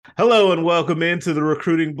Hello and welcome into the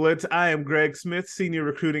Recruiting Blitz. I am Greg Smith, Senior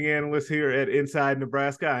Recruiting Analyst here at Inside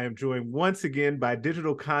Nebraska. I am joined once again by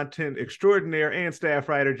digital content extraordinaire and staff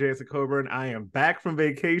writer Jansen Coburn. I am back from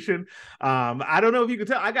vacation. I don't know if you can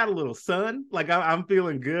tell, I got a little sun. I'm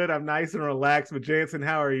feeling good. I'm nice and relaxed. But Jansen,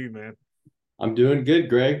 how are you, man? I'm doing good,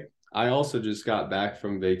 Greg. I also just got back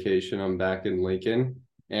from vacation. I'm back in Lincoln,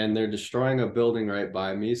 and they're destroying a building right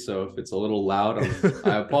by me. So if it's a little loud,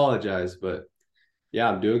 I apologize. But yeah,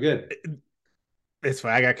 I'm doing good. It's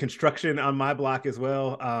fine. I got construction on my block as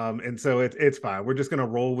well, and so it's fine. We're just gonna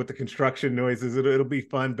roll with the construction noises. It'll be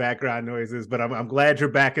fun background noises, but I'm glad you're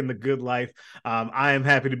back in the good life. I am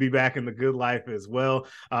happy to be back in the good life as well,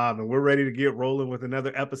 and we're ready to get rolling with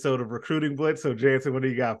another episode of Recruiting Blitz. So, Jansen, what do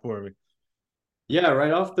you got for me? Yeah,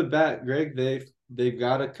 right off the bat, Greg, they've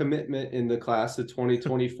got a commitment in the class of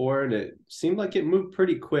 2024, and it seemed like it moved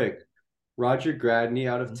pretty quick. Roger Gradney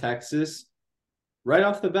out of Texas. Right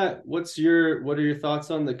off the bat, what are your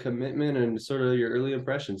thoughts on the commitment and sort of your early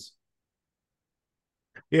impressions?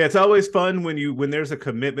 Yeah, it's always fun when there's a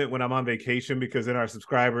commitment when I'm on vacation because then our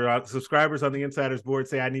subscribers on the Insiders board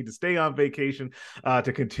say I need to stay on vacation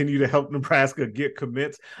to continue to help Nebraska get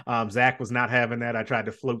commits. Zach was not having that. I tried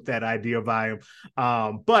to float that idea by him,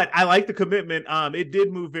 but I like the commitment. It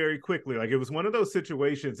did move very quickly. Like it was one of those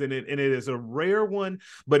situations, and it is a rare one,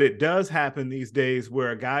 but it does happen these days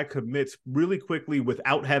where a guy commits really quickly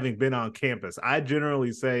without having been on campus. I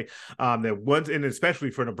generally say that once, and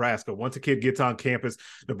especially for Nebraska, once a kid gets on campus,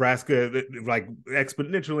 Nebraska like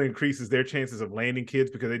exponentially increases their chances of landing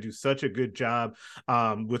kids because they do such a good job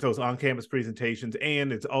with those on-campus presentations,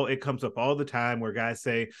 and it comes up all the time where guys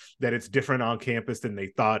say that it's different on campus than they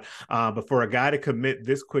thought. But for a guy to commit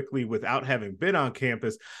this quickly without having been on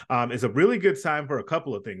campus is a really good sign for a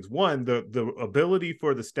couple of things. One, the ability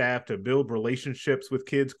for the staff to build relationships with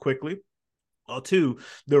kids quickly. Two,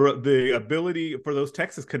 the ability for those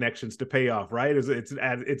Texas connections to pay off, right?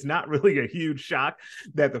 It's not really a huge shock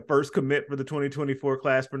that the first commit for the 2024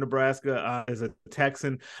 class for Nebraska is a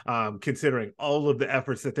Texan, considering all of the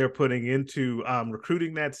efforts that they're putting into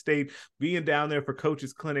recruiting that state, being down there for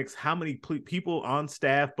coaches clinics, how many people on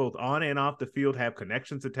staff, both on and off the field, have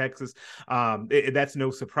connections to Texas. That's no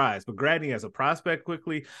surprise. But Gradney as a prospect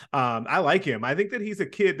quickly, I like him. I think that he's a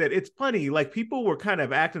kid that it's funny. Like people were kind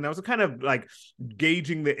of acting. I was kind of like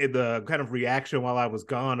gauging the kind of reaction while I was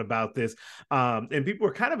gone about this. And people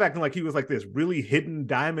were kind of acting like he was like this really hidden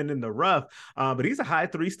diamond in the rough. But he's a high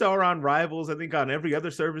 3-star on Rivals. I think on every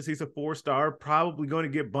other service, he's a 4-star, probably going to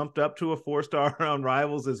get bumped up to a 4-star on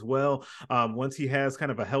Rivals as well. Once he has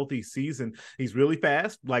kind of a healthy season, he's really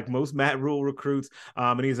fast, like most Matt Rhule recruits.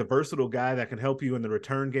 And he's a versatile guy that can help you in the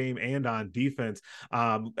return game and on defense.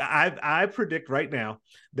 I predict right now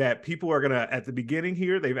that people are going to, at the beginning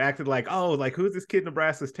here, they've acted like, oh, like who's this kid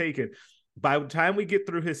Nebraska's taking? By the time we get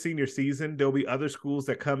through his senior season, there'll be other schools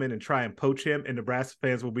that come in and try and poach him, and Nebraska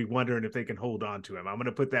fans will be wondering if they can hold on to him. I'm going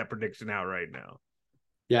to put that prediction out right now.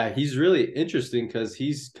 Yeah, he's really interesting because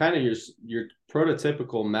he's kind of your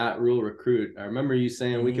prototypical Matt Rhule recruit. I remember you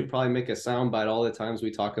saying we could probably make a soundbite all the times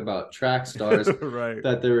we talk about track stars Right.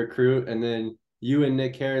 that they recruit, and then you and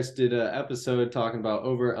Nick Harris did an episode talking about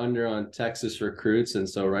over under on Texas recruits, and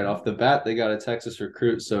so right off the bat they got a Texas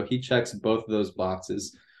recruit, so he checks both of those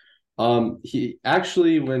boxes. He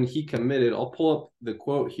actually, when he committed, I'll pull up the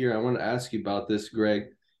quote here. I want to ask you about this, Greg.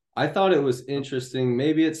 I thought it was interesting.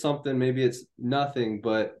 Maybe it's something, maybe it's nothing,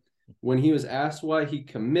 but when he was asked why he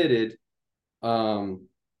committed, um,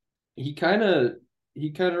 he kind of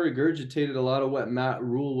regurgitated a lot of what Matt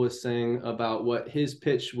Rhule was saying about what his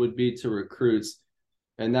pitch would be to recruits.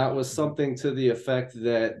 And that was something to the effect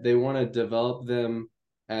that they want to develop them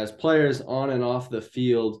as players on and off the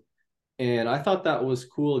field. And I thought that was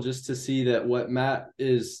cool just to see that what Matt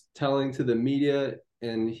is telling to the media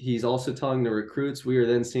and he's also telling the recruits, we are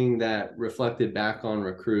then seeing that reflected back on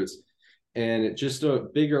recruits. And it just a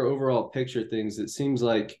bigger overall picture things. It seems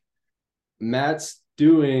like Matt's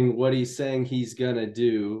doing what he's saying he's going to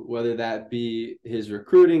do, whether that be his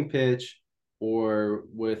recruiting pitch or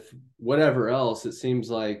with whatever else. It seems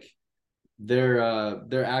like their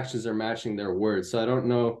actions are matching their words. So I don't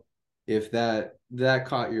know if that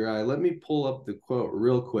caught your eye. Let me pull up the quote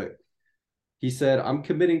real quick. He said, I'm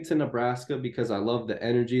committing to Nebraska because I love the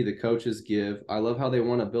energy the coaches give. I love how they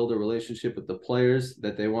want to build a relationship with the players,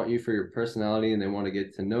 that they want you for your personality and they want to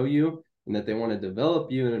get to know you and that they want to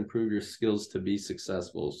develop you and improve your skills to be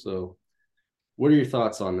successful. So what are your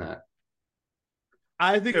thoughts on that?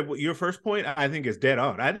 I think your first point, I think, is dead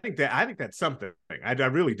on. I think that's something. I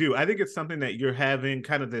really do. I think it's something that you're having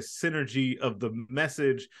kind of this synergy of the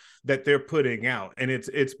message that they're putting out, and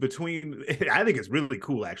it's between. I think it's really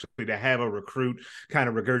cool actually to have a recruit kind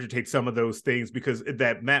of regurgitate some of those things because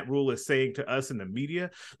that Matt Rhule is saying to us in the media,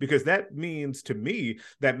 because that means to me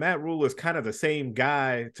that Matt Rhule is kind of the same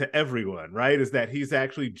guy to everyone, right? Is that he's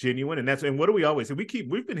actually genuine, and what do we always say?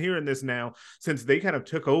 We've been hearing this now since they kind of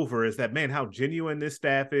took over. Is that, man, how genuine this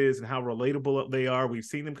staff is and how relatable they are. We've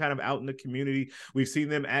seen them kind of out in the community. We've seen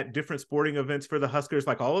them at different sporting events for the Huskers,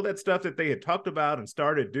 like all of that stuff that they had talked about and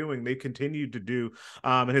started doing, they continued to do,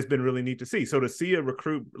 and has been really neat to see. So to see a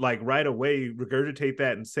recruit like right away regurgitate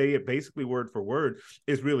that and say it basically word for word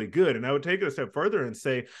is really good. And I would take it a step further and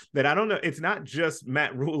say that I don't know, it's not just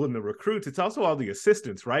Matt Rhule and the recruits, it's also all the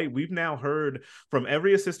assistants, right? We've now heard from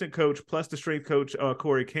every assistant coach plus the strength coach,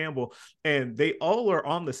 Corey Campbell, and they all are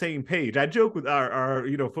on the same page. I joke with our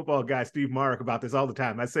football guy Steve Marek about this all the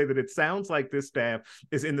time. I say that it sounds like this staff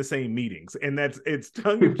is in the same meetings, and it's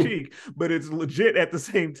tongue in cheek, but it's legit at the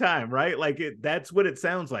same time, right? Like that's what it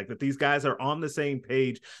sounds like, that these guys are on the same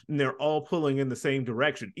page and they're all pulling in the same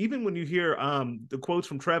direction. Even when you hear the quotes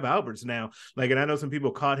from Trev Alberts now, like, and I know some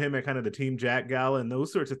people caught him at kind of the Team Jack Gala and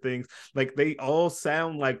those sorts of things, like they all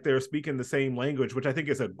sound like they're speaking the same language, which I think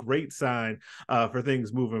is a great sign for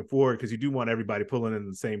things moving forward, because you do want everybody pulling in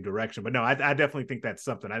the same direction. But no, I definitely think that's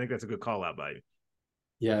something. I think that's a good call out by you.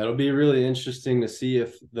 Yeah, it'll be really interesting to see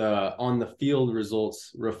if the on the field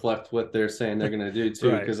results reflect what they're saying they're going to do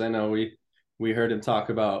too. Because right. I know we heard him talk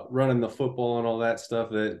about running the football and all that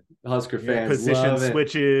stuff that Husker fans position love,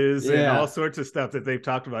 switches and all sorts of stuff that they've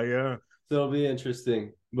talked about. Yeah, so it'll be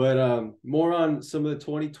interesting. But more on some of the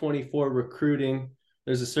 2024 recruiting.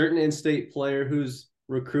 There's a certain in-state player whose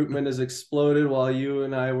recruitment has exploded while you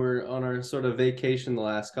and I were on our sort of vacation the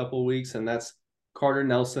last couple of weeks, and that's Carter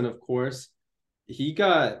Nelson, of course. He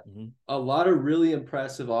got a lot of really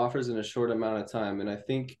impressive offers in a short amount of time. And I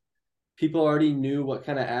think people already knew what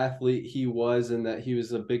kind of athlete he was and that he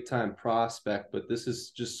was a big time prospect, but this is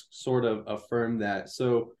just sort of affirmed that.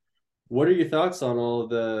 So what are your thoughts on all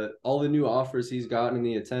the new offers he's gotten and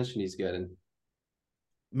the attention he's getting?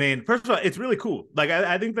 Man, first of all, it's really cool. Like,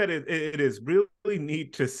 I think that it is really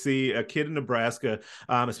neat to see a kid in Nebraska,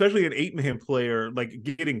 especially an 8-man player, like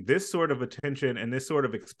getting this sort of attention and this sort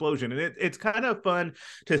of explosion. And it's kind of fun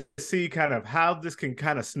to see kind of how this can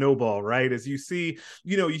kind of snowball, right? As you see,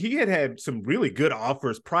 he had some really good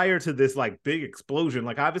offers prior to this like big explosion.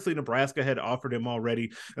 Like, obviously Nebraska had offered him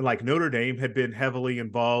already, and like Notre Dame had been heavily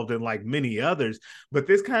involved, and like many others. But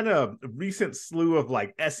this kind of recent slew of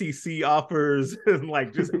like SEC offers and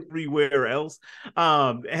like just everywhere else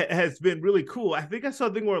has been really cool. I think I saw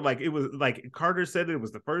a thing where like it was like Carter said it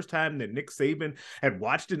was the first time that Nick Saban had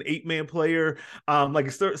watched an 8-man player,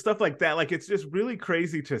 like stuff like that. Like, it's just really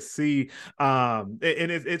crazy to see, and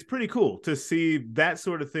it's pretty cool to see that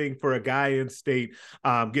sort of thing for a guy in state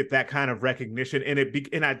get that kind of recognition.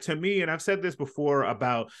 And to me, and I've said this before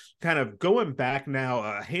about kind of going back now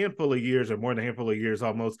a handful of years, or more than a handful of years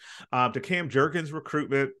almost, to Cam Jurgens'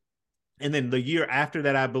 recruitment. And then the year after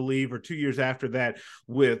that, I believe, or 2 years after that,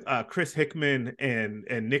 with Chris Hickman and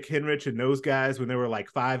Nick Henrich and those guys, when there were like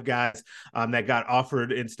 5 guys that got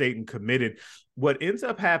offered in state and committed. What ends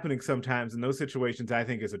up happening sometimes in those situations, I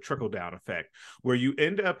think, is a trickle-down effect, where you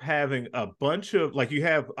end up having a bunch of, like, you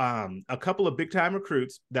have a couple of big-time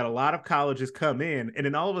recruits that a lot of colleges come in, and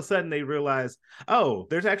then all of a sudden they realize, oh,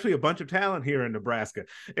 there's actually a bunch of talent here in Nebraska.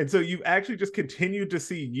 And so you've actually just continued to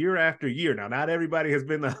see year after year. Now, not everybody has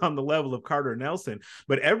been on the level of Carter Nelson,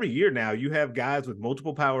 but every year now you have guys with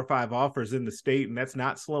multiple Power 5 offers in the state, and that's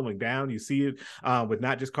not slowing down. You see it with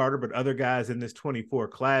not just Carter, but other guys in this 24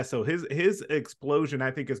 class. So his explosion,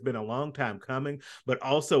 I think, has been a long time coming, but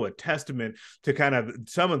also a testament to kind of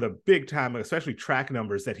some of the big time, especially track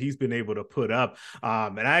numbers that he's been able to put up.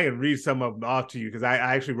 And I can read some of them off to you because I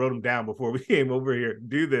actually wrote them down before we came over here to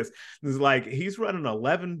do this. It's like he's running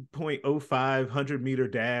 11.05 100-meter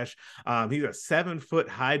dash. He's a 7-foot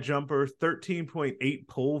high jumper, 13.8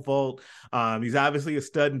 pole vault. He's obviously a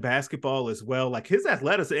stud in basketball as well. Like, his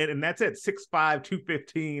athleticism, and that's at 6'5",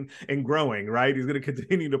 215 and growing, right? He's going to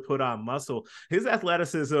continue to put on muscle. His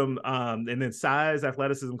athleticism, and then size,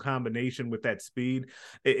 athleticism combination with that speed,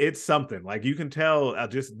 it's something. Like, you can tell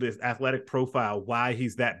just this athletic profile why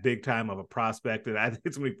he's that big time of a prospect, and I think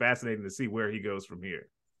it's going to be fascinating to see where he goes from here.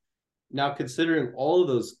 Now, considering all of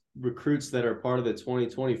those recruits that are part of the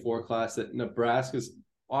 2024 class that Nebraska's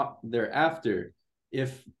they're after,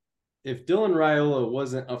 if Dylan Raiola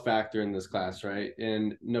wasn't a factor in this class, right,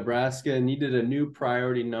 and Nebraska needed a new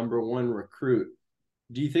priority number 1 recruit,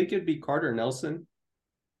 do you think it'd be Carter Nelson?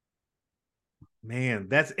 Man,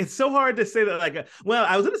 it's so hard to say that. Well,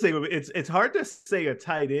 I was going to say it's hard to say a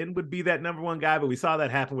tight end would be that number one guy, but we saw that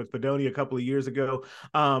happen with Fedoni a couple of years ago.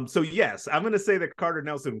 So yes, I'm going to say that Carter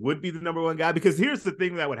Nelson would be the number one guy, because here's the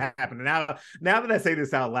thing that would happen. Now that I say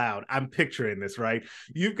this out loud, I'm picturing this, right?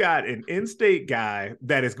 You've got an in-state guy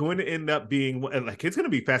that is going to end up being like, it's going to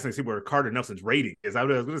be fascinating to see where Carter Nelson's rating is. I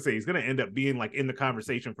was going to say he's going to end up being like in the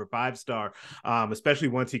conversation for 5-star, especially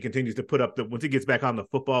once he continues to once he gets back on the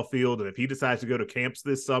football field, and if he decides to go to camps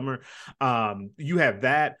this summer. You have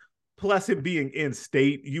that. Plus him being in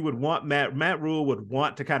state, you would want Matt Rhule would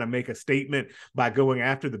want to kind of make a statement by going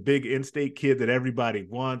after the big in-state kid that everybody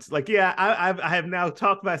wants. Like, yeah, I have now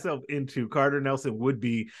talked myself into Carter Nelson would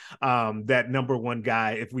be that number one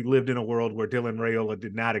guy if we lived in a world where Dylan Raiola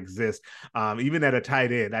did not exist. Even at a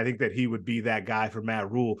tight end, I think that he would be that guy for Matt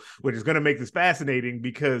Rhule, which is going to make this fascinating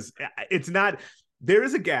because it's not. There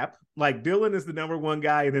is a gap. Like, Dylan is the number one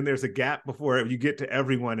guy, and then there's a gap before you get to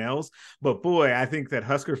everyone else. But boy, I think that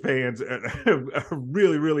Husker fans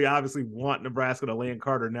really, really obviously want Nebraska to land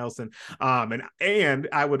Carter Nelson. And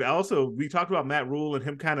I would also, we talked about Matt Rhule and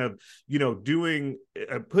him kind of,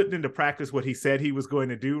 putting into practice what he said he was going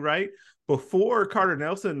to do, right? Before Carter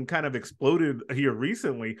Nelson kind of exploded here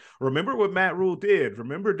recently, remember what Matt Rhule did.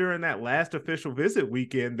 Remember during that last official visit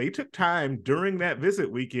weekend, they took time during that visit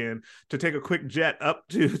weekend to take a quick jet up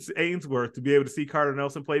to Ainsworth to be able to see Carter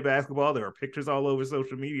Nelson play basketball. There are pictures all over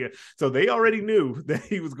social media. So they already knew that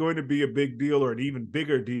he was going to be a big deal, or an even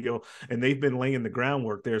bigger deal, and they've been laying the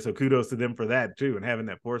groundwork there. So kudos to them for that too, and having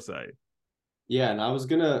that foresight. Yeah, and I was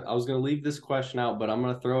gonna leave this question out, but I'm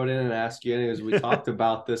gonna throw it in and ask you anyways. We talked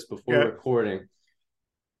about this before recording.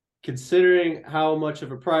 Considering how much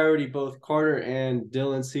of a priority both Carter and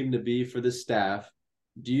Dylan seem to be for the staff,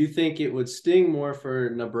 do you think it would sting more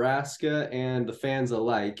for Nebraska and the fans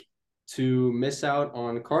alike to miss out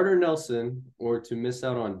on Carter Nelson or to miss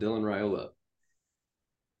out on Dylan Raiola?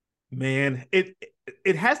 Man,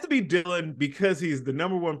 it has to be Dylan, because he's the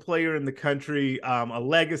number one player in the country, a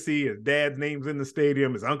legacy. His dad's name's in the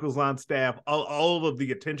stadium, his uncle's on staff, all of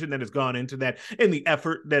the attention that has gone into that, and the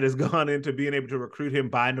effort that has gone into being able to recruit him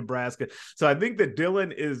by Nebraska. So I think that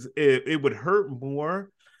Dylan it would hurt more.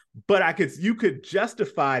 But you could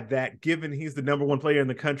justify that, given he's the number one player in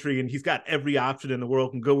the country and he's got every option in the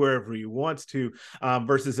world, can go wherever he wants to,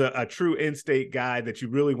 versus a true in-state guy that you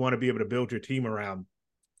really want to be able to build your team around.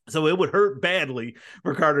 So it would hurt badly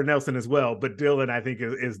for Carter Nelson as well. But Dylan, I think,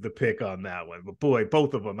 is the pick on that one. But boy,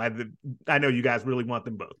 both of them, I know you guys really want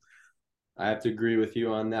them both. I have to agree with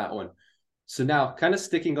you on that one. So now, kind of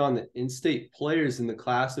sticking on the in-state players in the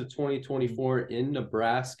class of 2024 in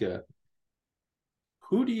Nebraska,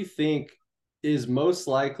 who do you think is most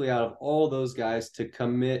likely out of all those guys to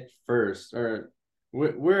commit first? Or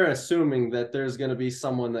we're assuming that there's going to be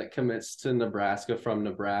someone that commits to Nebraska from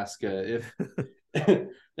Nebraska. If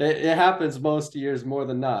it happens most years more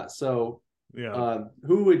than not. So yeah,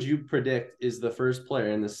 who would you predict is the first player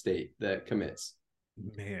in the state that commits?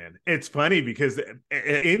 Man, it's funny because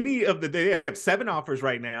they have 7 offers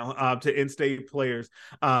right now to in-state players,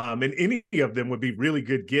 and any of them would be really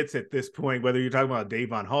good gets at this point, whether you're talking about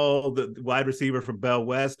Davon Hall, the wide receiver from Bell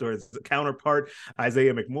West, or his counterpart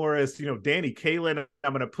Isaiah McMorris. Danny Kalen,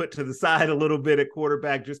 I'm going to put to the side a little bit at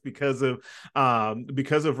quarterback just because of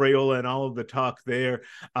Raiola and all of the talk there.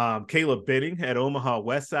 Caleb Benning at Omaha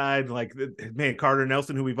West Side, Carter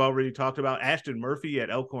Nelson, who we've already talked about, Ashton Murphy at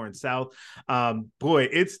Elkhorn South. Boy,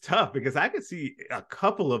 it's tough because I could see a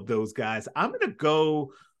couple of those guys. I'm going to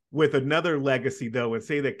go with another legacy, though, and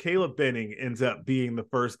say that Caleb Benning ends up being the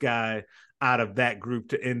first guy out of that group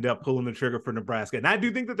to end up pulling the trigger for Nebraska. And I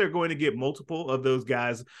do think that they're going to get multiple of those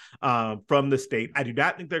guys from the state. I do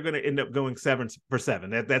not think they're going to end up going 7 for 7.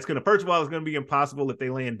 That's going to, first of all, it's going to be impossible if they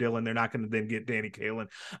land Dylan. They're not going to then get Danny Kalen.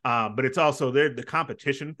 But it's also the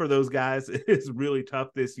competition for those guys is really tough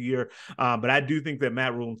this year. But I do think that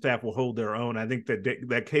Matt Rhule and staff will hold their own. I think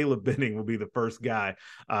that Caleb Benning will be the first guy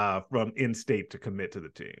from in-state to commit to the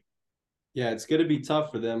team. Yeah, it's going to be tough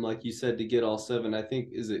for them, like you said, to get all 7. I think,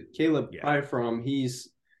 is it Caleb Pryfrom?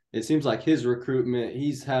 It seems like his recruitment,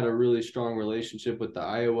 he's had a really strong relationship with the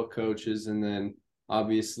Iowa coaches. And then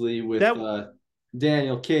obviously with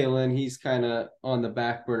Daniel Kalen, he's kind of on the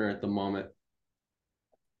back burner at the moment.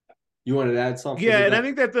 You wanted to add something? Yeah, and I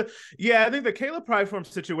think that the Caleb Pryfrom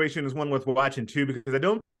situation is one worth watching too, because I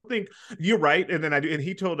don't think you're right. And then and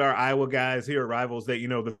he told our Iowa guys here, rivals, that,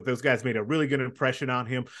 that those guys made a really good impression on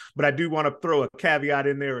him. But I do want to throw a caveat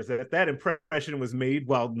in there, is that impression was made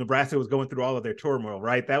while Nebraska was going through all of their turmoil,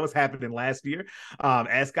 right? That was happening last year.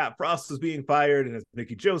 As Scott Frost was being fired and as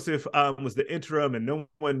Mickey Joseph was the interim and no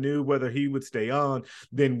one knew whether he would stay on,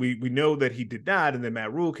 then we know that he did not. And then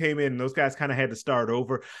Matt Rhule came in and those guys kind of had to start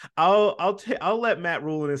over. I'll let Matt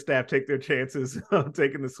Rhule and his staff take their chances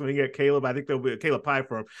taking the swing at Caleb. I think they'll be Caleb Pie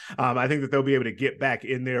for him. I think that they'll be able to get back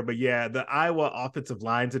in there. But yeah, the Iowa offensive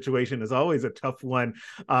line situation is always a tough one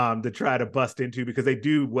to try to bust into, because they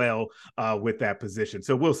do well with that position.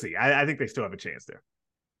 So we'll see. I think they still have a chance there.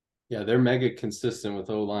 Yeah, they're mega consistent with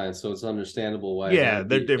O-line, so it's understandable why they're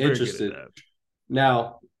very interested. Good at that.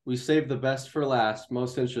 Now, we saved the best for last,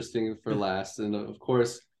 most interesting for last. And of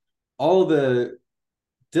course, all the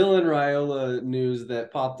Dylan Raiola news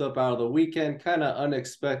that popped up out of the weekend, kind of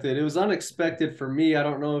unexpected. It was unexpected for me. I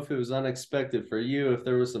don't know if it was unexpected for you, if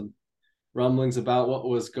there was some rumblings about what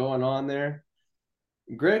was going on there.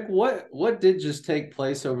 Greg, what did just take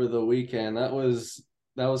place over the weekend? That was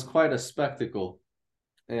quite a spectacle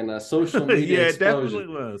and a social media explosion. It definitely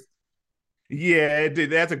was. Yeah, it did.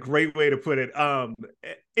 That's a great way to put it.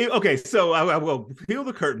 Okay, so I will peel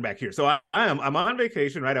the curtain back here. So I'm on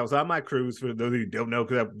vacation, right? I was on my cruise, for those of you who don't know,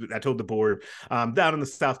 because I told the board, down in the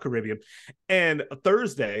South Caribbean. And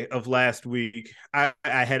Thursday of last week, I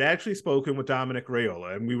had actually spoken with Dominic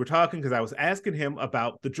Raiola, and we were talking because I was asking him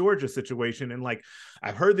about the Georgia situation. And like,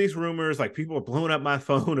 I've heard these rumors, like people are blowing up my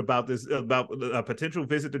phone about a potential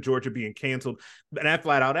visit to Georgia being canceled. And I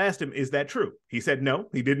flat out asked him, is that true? He said no,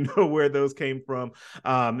 he didn't know where those came from,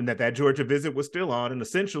 and that Georgia visit was still on. And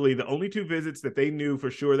essentially the only two visits that they knew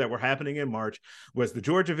for sure that were happening in March was the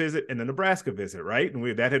Georgia visit and the Nebraska visit, right?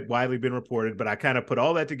 And that had widely been reported, but I kind of put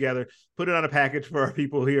all that together, put it on a package for our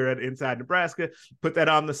people here at Inside Nebraska, put that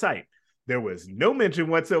on the site. There was no mention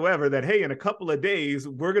whatsoever that, hey, in a couple of days,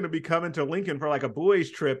 we're going to be coming to Lincoln for like a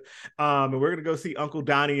boys trip. And we're going to go see Uncle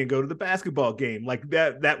Donnie and go to the basketball game. Like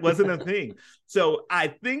that wasn't a thing. So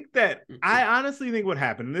I honestly think what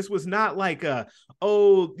happened, and this was not like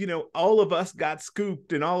all of us got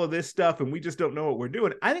scooped and all of this stuff, and we just don't know what we're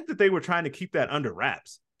doing. I think that they were trying to keep that under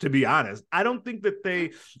wraps. To be honest, I don't think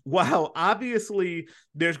that while obviously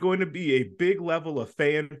there's going to be a big level of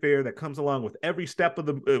fanfare that comes along with every step of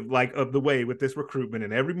the way with this recruitment,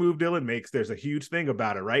 and every move Dylan makes, there's a huge thing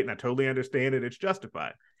about it, right? And I totally understand it. It's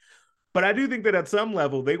justified. But I do think that at some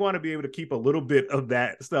level, they want to be able to keep a little bit of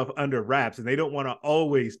that stuff under wraps, and they don't want to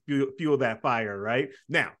always fuel that fire, right?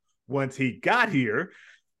 Now, once he got here,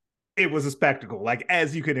 it was a spectacle, like,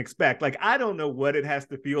 as you can expect. Like, I don't know what it has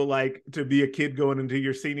to feel like to be a kid going into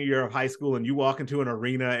your senior year of high school, and you walk into an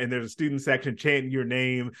arena and there's a student section chanting your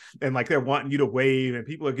name, and like they're wanting you to wave, and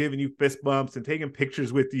people are giving you fist bumps and taking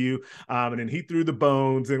pictures with you. And then he threw the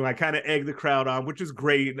bones and like kind of egged the crowd on, which is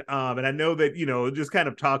great. And I know that, just kind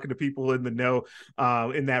of talking to people in the know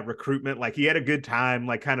in that recruitment, like he had a good time,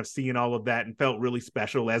 like kind of seeing all of that, and felt really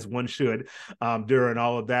special, as one should, during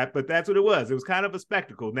all of that. But that's what it was. It was kind of a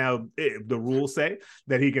spectacle. Now, the rules say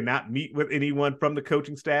that he cannot meet with anyone from the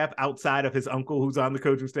coaching staff outside of his uncle who's on the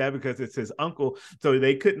coaching staff, because it's his uncle. So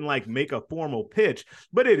they couldn't like make a formal pitch,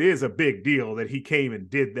 but it is a big deal that he came and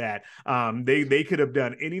did that. They could have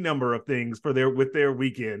done any number of things with their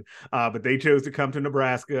weekend, but they chose to come to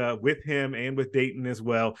Nebraska with him and with Dayton as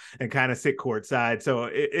well, and kind of sit courtside. So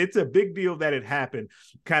it's a big deal that it happened,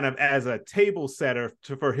 kind of as a table setter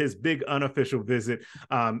for his big unofficial visit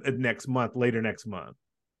later next month.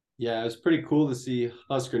 Yeah, it was pretty cool to see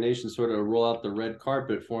Husker Nation sort of roll out the red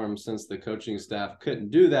carpet for him, since the coaching staff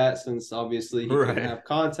couldn't do that, since obviously he couldn't have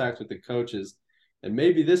contact with the coaches. And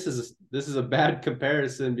maybe this is a bad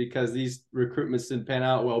comparison because these recruitments didn't pan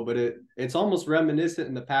out well, but it's almost reminiscent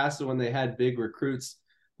in the past of when they had big recruits,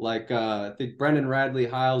 like I think Brendan Radley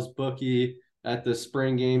Hiles Bookie at the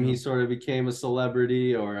spring game. He sort of became a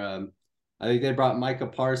celebrity, or I think they brought Micah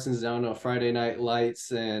Parsons down to Friday Night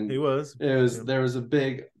Lights, and there was a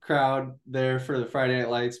big crowd there for the Friday Night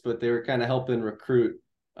Lights, but they were kind of helping recruit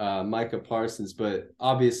Micah Parsons. But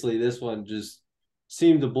obviously this one just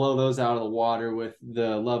seemed to blow those out of the water with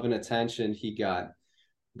the love and attention he got.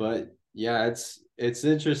 But yeah, it's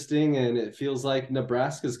interesting, and it feels like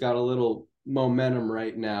Nebraska's got a little momentum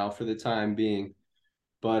right now for the time being.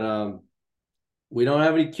 But we don't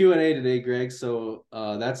have any Q&A today, Greg, so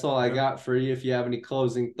that's all I got for you if you have any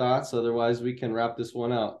closing thoughts. Otherwise, we can wrap this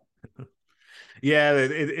one out. Yeah,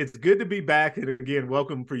 it's good to be back. And again,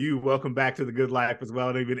 welcome for you. Welcome back to the good life as well.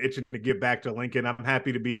 And I've been itching to get back to Lincoln. I'm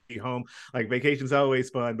happy to be home. Like vacation's always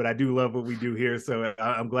fun, but I do love what we do here. So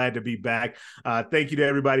I'm glad to be back. Thank you to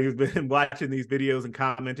everybody who's been watching these videos and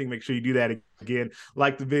commenting. Make sure you do that again.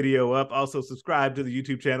 Like the video up. Also subscribe to the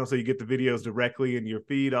YouTube channel so you get the videos directly in your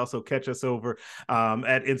feed. Also catch us over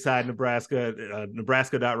at Inside Nebraska,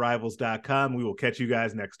 nebraska.rivals.com. We will catch you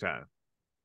guys next time.